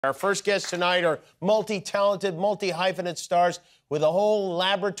Our first guests tonight are multi-talented, multi-hyphenate stars with a whole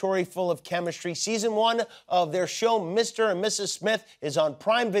laboratory full of chemistry. Season 1 of their show, Mr. and Mrs. Smith, is on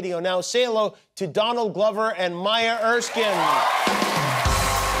Prime Video now. Say hello to Donald Glover and Maya Erskine.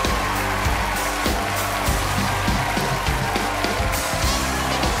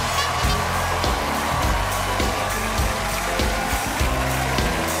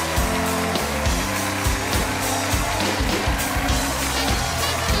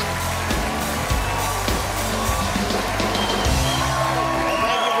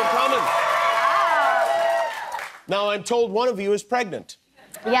 Now, I'm told one of you is pregnant.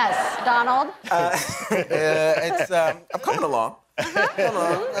 Yes, Donald. I'm coming along.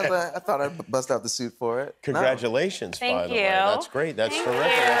 I thought I'd bust out the suit for it. Congratulations, by the way. Thank you. That's great. That's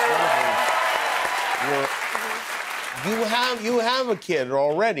terrific. That's you have a kid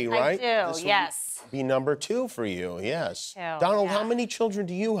already, right? I do, yes. Be number 2 for you, yes. 2, Donald, yeah. how many children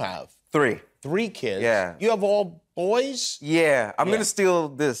do you have? 3. 3 kids? Yeah. You have all boys? Yeah, I'm gonna steal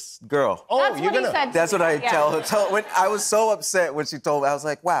this girl. Oh, That's you're what he gonna. said to That's me, what I yeah. tell her. When I was so upset when she told me, I was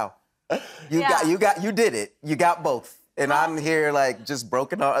like, "Wow, you did it. You got both." And I'm here like just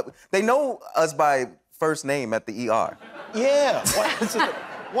broken up. They know us by first name at the ER. Yeah.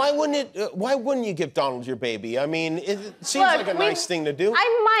 Why wouldn't you give Donald your baby? I mean, it seems like a nice thing to do.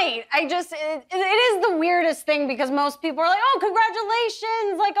 I might. It is the weirdest thing because most people are like, oh,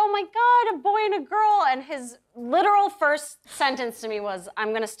 congratulations. Like, oh my God, a boy and a girl. And his literal first sentence to me was,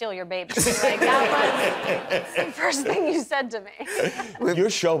 I'm gonna steal your baby. Like, that was the first thing you said to me. Your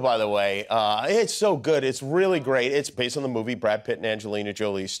show, by the way, it's so good. It's really great. It's based on the movie Brad Pitt and Angelina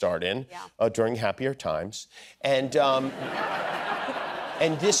Jolie starred in during Happier Times. And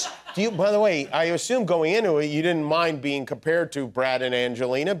this, by the way, I assume going into it, you didn't mind being compared to Brad and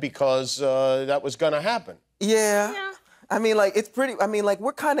Angelina because that was going to happen. Yeah. I mean, like, it's pretty,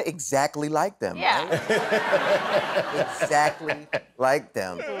 we're kind of exactly like them, Yeah. right? Exactly like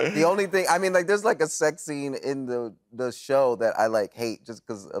them. The only thing, there's like a sex scene in the show that I like hate just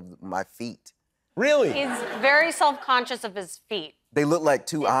because of my feet. Really? He's very self-conscious of his feet. They look like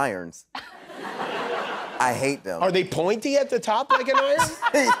 2 irons. I hate them. Are they pointy at the top like an iron?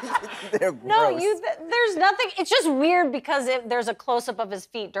 They're gross. No, there's nothing. It's just weird because there's a close-up of his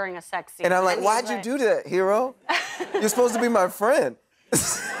feet during a sex scene. And I'm like, why'd you do that, hero? You're supposed to be my friend.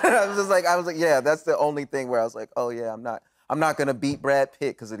 I was like, yeah, that's the only thing where I was like, oh yeah, I'm not gonna beat Brad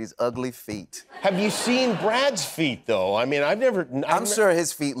Pitt because of these ugly feet. Have you seen Brad's feet, though? I mean, I'm sure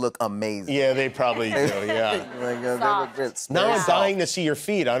his feet look amazing. Yeah, they probably do, yeah. They look great. Now I'm dying to see your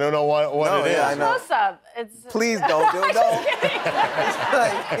feet. I don't know what it is. I know. Close-up. Please don't do it. No.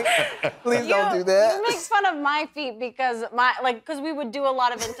 Please don't do that. You make fun of my feet because we would do a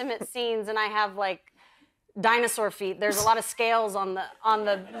lot of intimate scenes, and I have like dinosaur feet. There's a lot of scales on the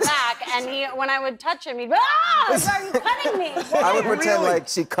back, and when I would touch him, he'd be, are you cutting me? I would pretend like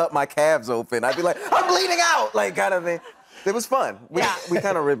she cut my calves open. I'd be like, I'm bleeding out, like kind of thing. It was fun. We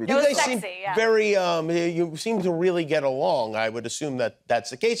kind of ribbied. It was You guys sexy, seem very, you seem to really get along. I would assume that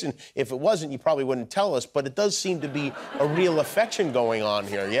that's the case, and if it wasn't, you probably wouldn't tell us, but it does seem to be a real affection going on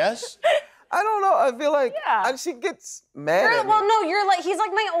here, yes? I don't know. I feel like she gets mad at me. Well, no, he's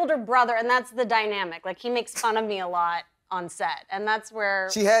like my older brother, and that's the dynamic. Like, he makes fun of me a lot on set, and that's where...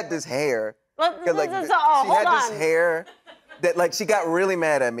 She had this hair. Hold on. This hair that, like, she got really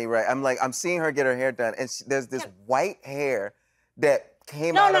mad at me, right? I'm seeing her get her hair done, and there's this white hair that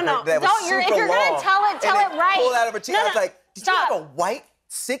came out of her that was super long. If you're gonna tell it right. Pulled out of her cheek. I was like, did you have a white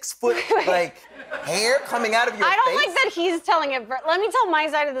 6-foot hair coming out of your face? I don't like that he's telling it. Let me tell my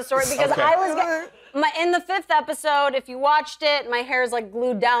side of the story because I was in the 5th episode. If you watched it, my hair is like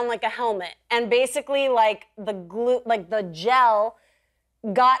glued down like a helmet, and basically like the gel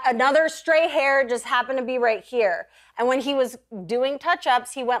got another stray hair just happened to be right here. And when he was doing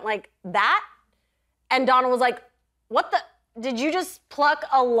touch-ups, he went like that, and Donald was like, "What the? Did you just pluck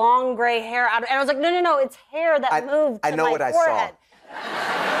a long gray hair out?" And I was like, "No, it's hair that moved to my forehead."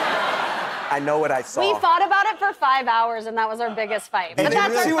 I know what I saw. We fought about it for 5 hours, and that was our biggest fight. But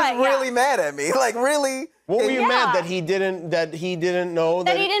that's our she fight, was really mad at me, like really. What were you mad that he didn't know that he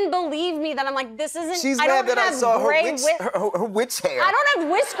didn't believe me? That I'm like, this isn't. She's I mad don't that have I saw gray her witch hair. I don't have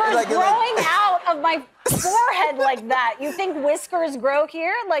whiskers growing out of my forehead like that. You think whiskers grow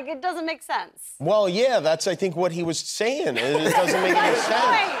here? Like, it doesn't make sense. Well, yeah, that's I think what he was saying. It doesn't make any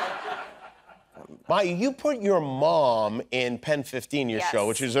sense. Maya, you put your mom in Pen 15, your show,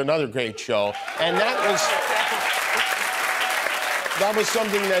 which is another great show, and that was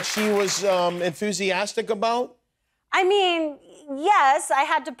something that she was enthusiastic about? I mean, Yes, I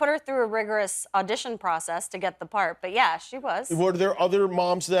had to put her through a rigorous audition process to get the part, but yeah, she was. Were there other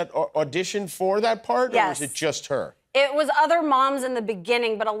moms that auditioned for that part, or was it just her? It was other moms in the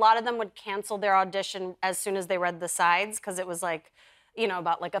beginning, but a lot of them would cancel their audition as soon as they read the sides, because it was like, you know,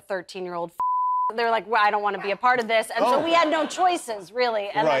 about like a 13-year-old. They were like, well, I don't want to be a part of this. And so we had no choices, really.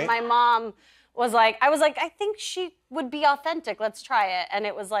 And then my mom was like, I think she would be authentic. Let's try it. And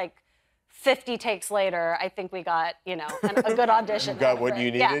it was like 50 takes later, I think we got, you know, a good audition. You got what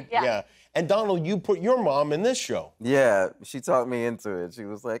you needed? Yeah. And Donald, you put your mom in this show. Yeah, she talked me into it. She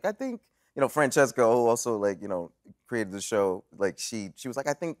was like, I think, you know, Francesca, who also, like, you know, created the show, like, she was like,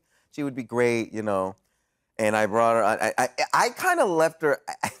 I think she would be great, you know. And I brought her, I kind of left her,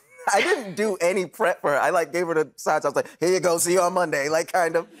 I didn't do any prep for her. I, like, gave her the sides. I was like, here you go, see you on Monday, like,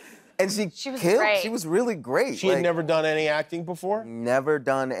 kind of. And she was killed. great. She was really great. She had never done any acting before? Never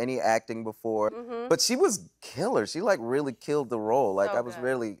done any acting before. But she was killer. She, like, really killed the role. Like, I was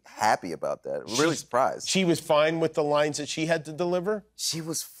really happy about that. Really surprised. She was fine with the lines that she had to deliver? She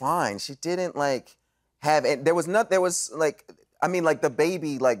was fine. She didn't, like, have... And there was, like... I mean, like, the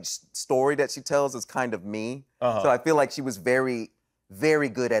baby, like, story that she tells is kind of me. So I feel like she was very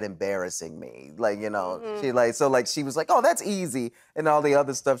good at embarrassing me. Like, you know, she like, so like, she was like, oh, that's easy. And all the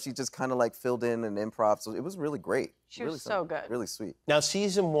other stuff, she just kind of like filled in and improv. So it was really great. She was so good. Really sweet. Now,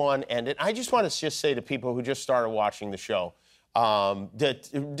 season 1 ended. I just want to just say to people who just started watching the show, that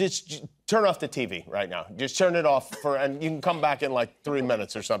just turn off the TV right now. Just turn it off and you can come back in like 3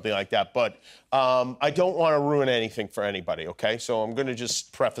 minutes or something like that. But I don't want to ruin anything for anybody, okay? So I'm going to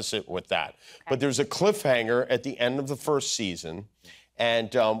just preface it with that. Okay. But there's a cliffhanger at the end of the first season.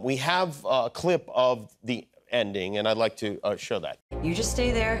 And we have a clip of the ending, and I'd like to show that. You just stay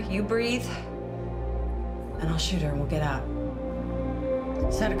there, you breathe, and I'll shoot her and we'll get out.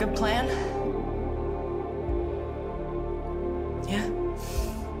 Is that a good plan? Yeah?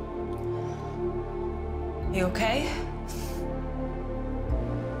 You okay?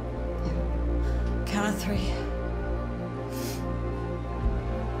 Yeah. Count of 3.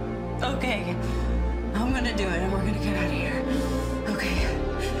 Okay. I'm gonna do it and we're gonna get out of here. Okay.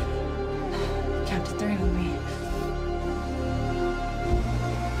 Count to 3 with me.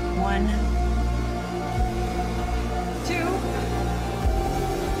 1, 2,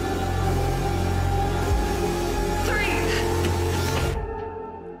 3.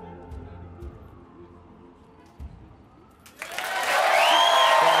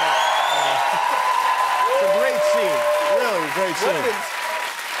 It's a great scene. Really great scene.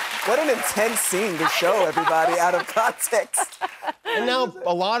 What an intense scene to show everybody out of context. And now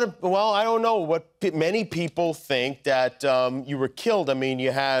a lot of, well, I don't know what many people think that you were killed. I mean,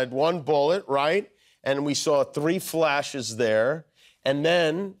 you had 1 bullet, right? And we saw 3 flashes there. And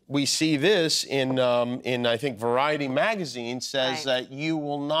then we see this in I think, Variety magazine says that you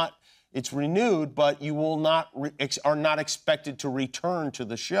will not, it's renewed, but you will not, are not expected to return to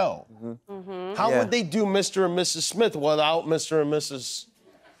the show. How would they do Mr. and Mrs. Smith without Mr. and Mrs.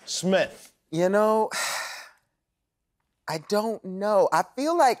 Smith? You know, I don't know. I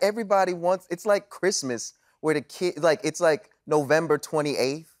feel like everybody wants, it's like Christmas where the kid, like, it's like November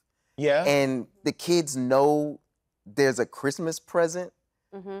 28th. Yeah. And the kids know there's a Christmas present.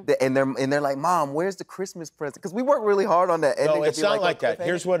 And they're like, Mom, where's the Christmas present? Because we worked really hard on that ending. No, it's not like that.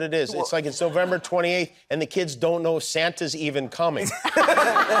 Here's what it is. It's like it's November 28th, and the kids don't know Santa's even coming.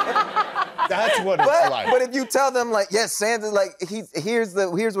 That's what it's like. But if you tell them, like, yes, Santa's like, here's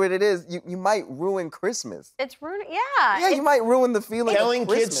what it is, you might ruin Christmas. It's ruining, yeah. Yeah, you might ruin the feeling Telling of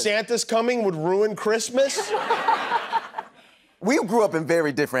Christmas. kids Santa's coming would ruin Christmas? We grew up in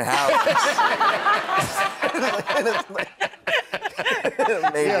very different houses.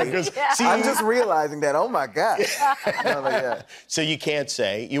 Maybe. See, I'm just realizing that. Oh my God. So you can't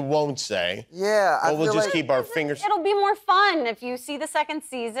say, you won't say. Yeah. Well, we'll just keep our fingers. It'll be more fun if you see the second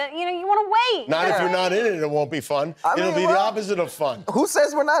season. You know, you want to wait. Not if you're not in it, it won't be fun. It'll be the opposite of fun. Who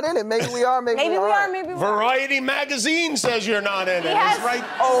says we're not in it? Maybe we are. Maybe we are. Maybe we are. Variety magazine says you're not in it. Has It's right.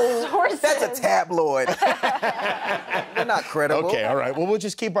 Oh, that's a tabloid. They're not credible. Okay, all right. Well, we'll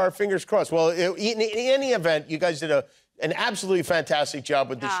just keep our fingers crossed. Well, in any event, you guys did an absolutely fantastic job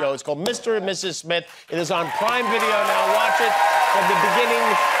with the show. It's called Mr. and Mrs. Smith. It is on Prime Video now. Watch it from the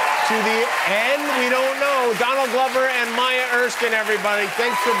beginning to the end. We don't know. Donald Glover and Maya Erskine, everybody.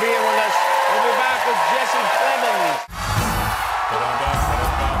 Thanks for being with us. We'll be back with Jesse Clemens.